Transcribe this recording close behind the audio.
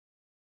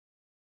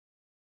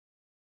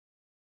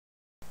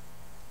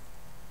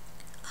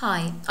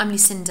Hi, I'm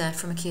Lucinda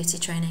from Acuity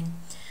Training.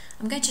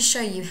 I'm going to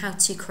show you how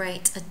to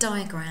create a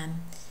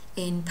diagram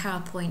in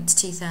PowerPoint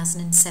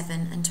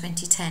 2007 and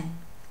 2010.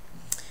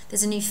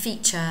 There's a new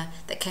feature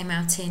that came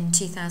out in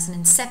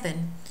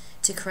 2007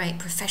 to create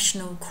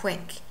professional,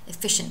 quick,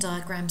 efficient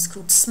diagrams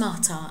called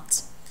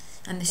Smartart,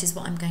 and this is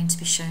what I'm going to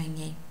be showing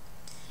you.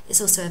 It's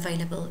also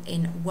available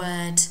in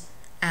Word,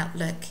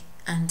 Outlook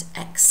and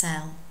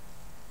Excel.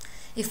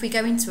 If we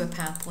go into a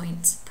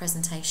PowerPoint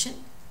presentation,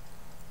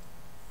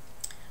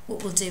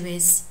 what we'll do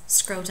is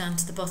scroll down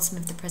to the bottom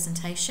of the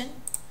presentation,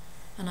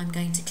 and I'm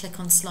going to click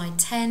on slide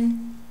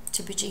 10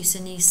 to produce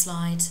a new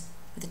slide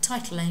with a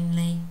title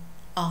only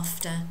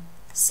after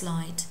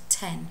slide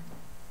 10.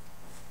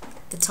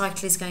 The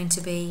title is going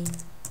to be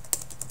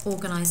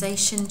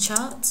Organisation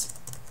Chart,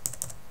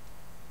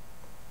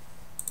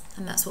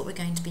 and that's what we're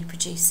going to be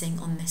producing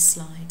on this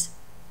slide.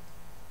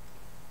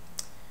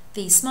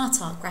 The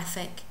Smartart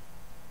Graphic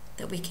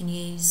that we can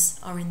use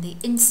are in the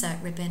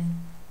Insert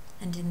ribbon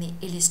and in the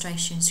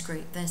Illustrations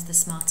group. There's the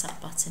Smartart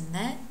button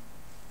there.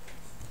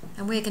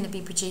 And we're going to be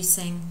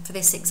producing, for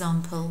this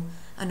example,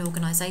 an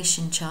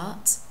organisation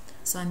chart.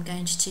 So I'm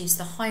going to choose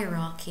the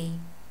Hierarchy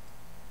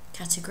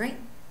category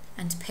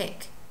and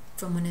pick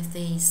from one of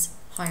these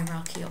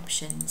hierarchy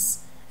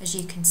options. As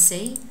you can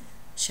see,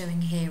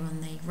 showing here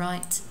on the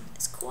right,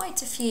 there's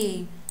quite a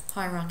few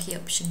hierarchy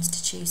options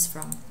to choose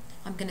from.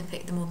 I'm going to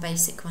pick the more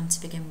basic one to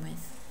begin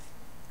with.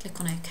 Click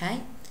on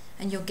OK,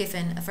 and you're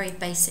given a very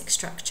basic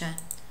structure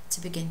to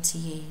begin to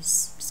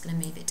use. I'm just going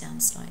to move it down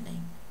slightly.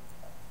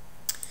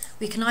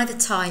 We can either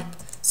type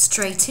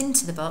straight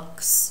into the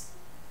box,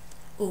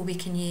 or we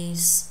can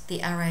use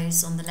the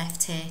arrows on the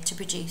left here to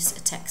produce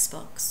a text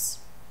box.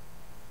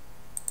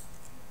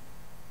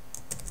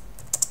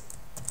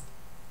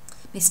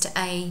 Mr.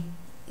 A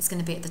is going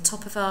to be at the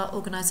top of our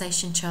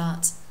organisation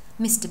chart,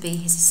 Mr. B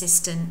his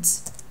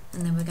assistant,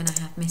 and then we're going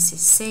to have Mrs.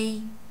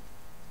 C,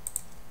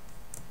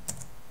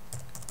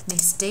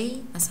 Miss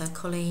D as her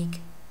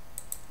colleague,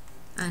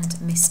 and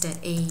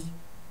Mr. E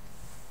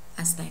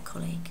as their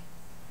colleague.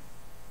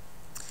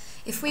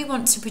 If we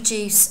want to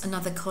produce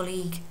another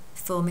colleague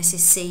for Mrs.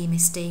 C,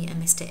 Miss D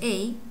and Mr.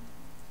 E,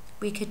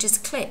 we could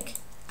just click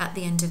at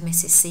the end of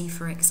Mrs. C,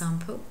 for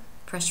example,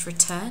 press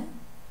return,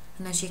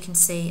 and as you can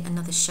see,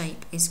 another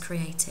shape is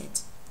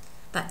created.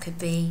 That could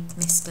be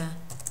Mr.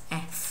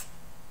 F.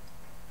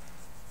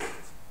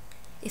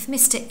 If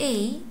Mr.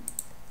 E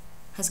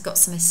has got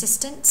some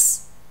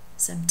assistants,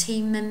 some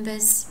team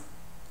members,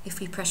 if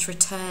we press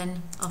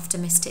return after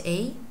Mr.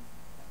 E,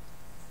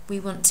 we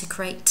want to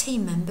create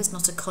team members,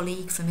 not a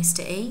colleague for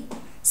Mr. E,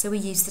 so we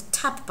use the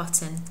tab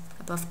button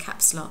above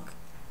caps lock,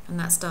 and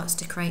that starts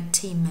to create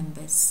team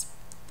members.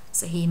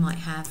 So he might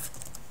have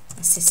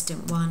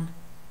assistant 1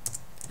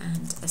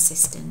 and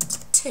assistant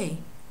 2.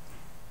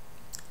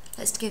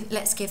 Let's give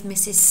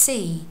Mrs.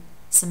 C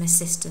some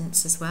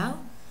assistants as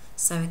well.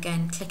 So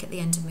again, click at the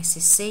end of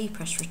Mrs. C,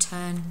 press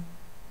return,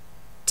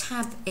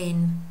 tab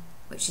in,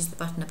 which is the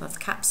button above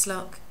caps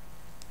lock,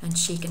 and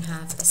she can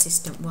have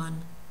assistant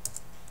 1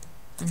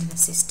 and an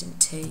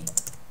assistant 2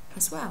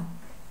 as well.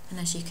 And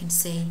as you can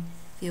see,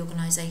 the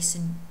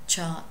organisation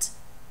chart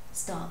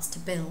starts to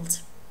build.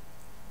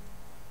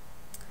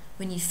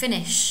 When you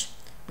finish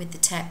with the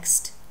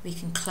text, we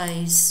can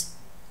close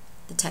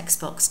the text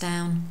box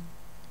down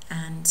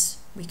and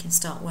we can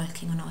start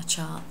working on our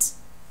chart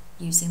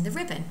using the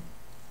ribbon.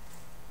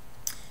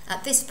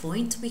 At this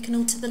point, we can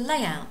alter the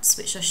layouts,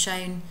 which are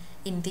shown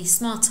in the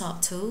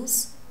Smartart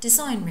Tools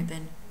Design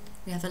ribbon.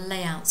 We have a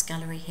layouts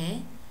gallery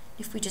here.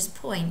 If we just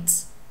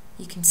point,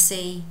 you can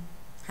see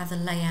how the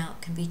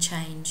layout can be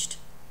changed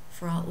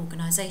for our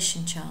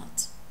organisation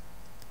chart.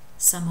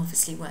 Some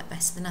obviously work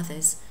better than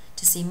others.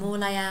 To see more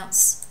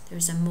layouts, there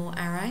is a more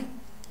arrow,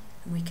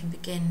 and we can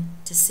begin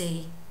to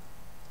see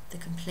the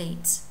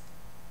complete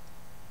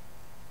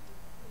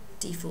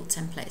default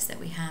templates that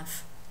we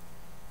have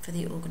for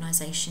the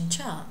organisation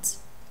chart.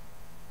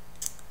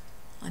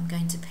 I'm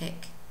going to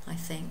pick, I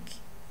think,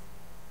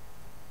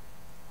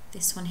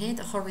 this one here,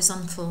 the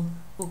horizontal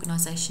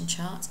organisation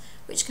chart,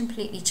 which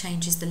completely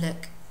changes the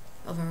look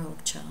of our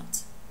org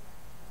chart.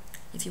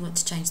 If you want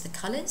to change the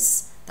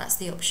colours, that's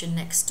the option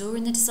next door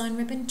in the design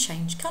ribbon,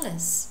 change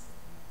colours.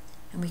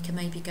 And we can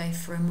maybe go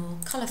for a more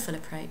colourful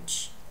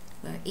approach,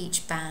 where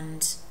each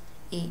band,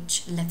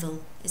 each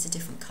level is a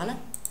different colour.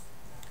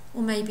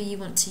 Or maybe you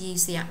want to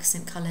use the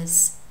accent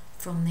colours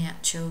from the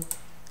actual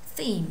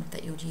theme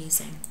that you're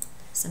using.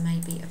 So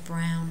maybe a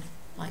brown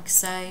like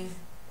so,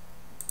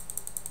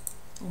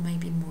 or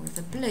maybe more of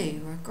a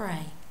blue or a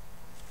grey.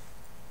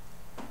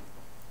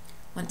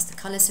 Once the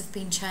colours have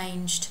been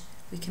changed,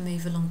 we can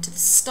move along to the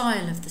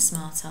style of the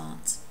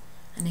Smartart.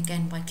 And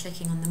again, by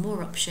clicking on the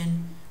More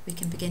option, we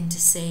can begin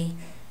to see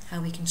how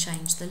we can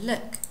change the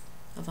look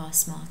of our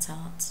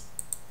Smartart.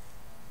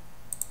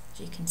 As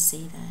you can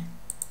see there.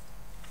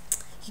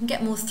 You can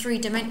get more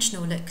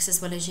three-dimensional looks as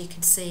well, as you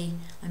can see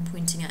I'm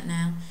pointing at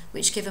now,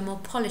 which give a more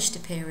polished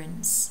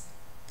appearance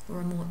or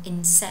a more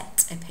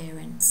inset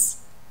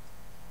appearance.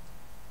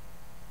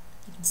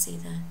 You can see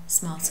the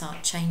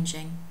Smartart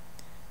changing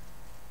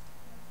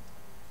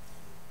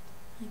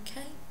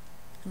Okay,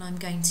 and I'm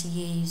going to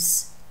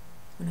use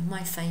one of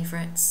my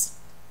favourites,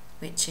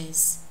 which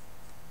is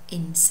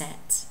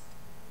Inset.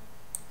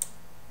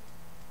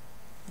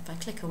 If I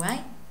click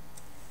away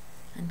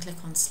and click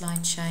on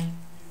Slideshow,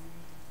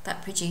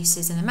 that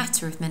produces in a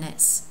matter of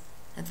minutes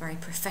a very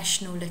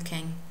professional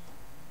looking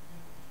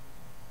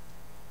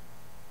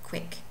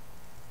quick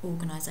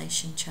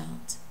organisation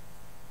chart.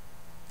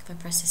 If I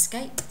press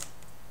Escape,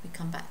 we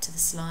come back to the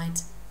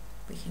slide.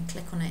 We can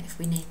click on it if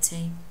we need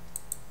to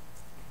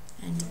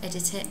and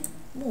edit it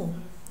more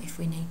if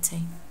we need to.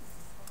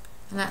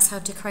 And that's how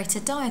to create a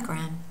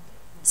diagram,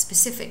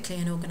 specifically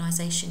an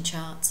organisation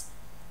chart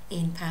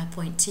in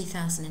PowerPoint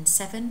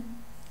 2007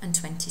 and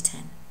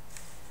 2010.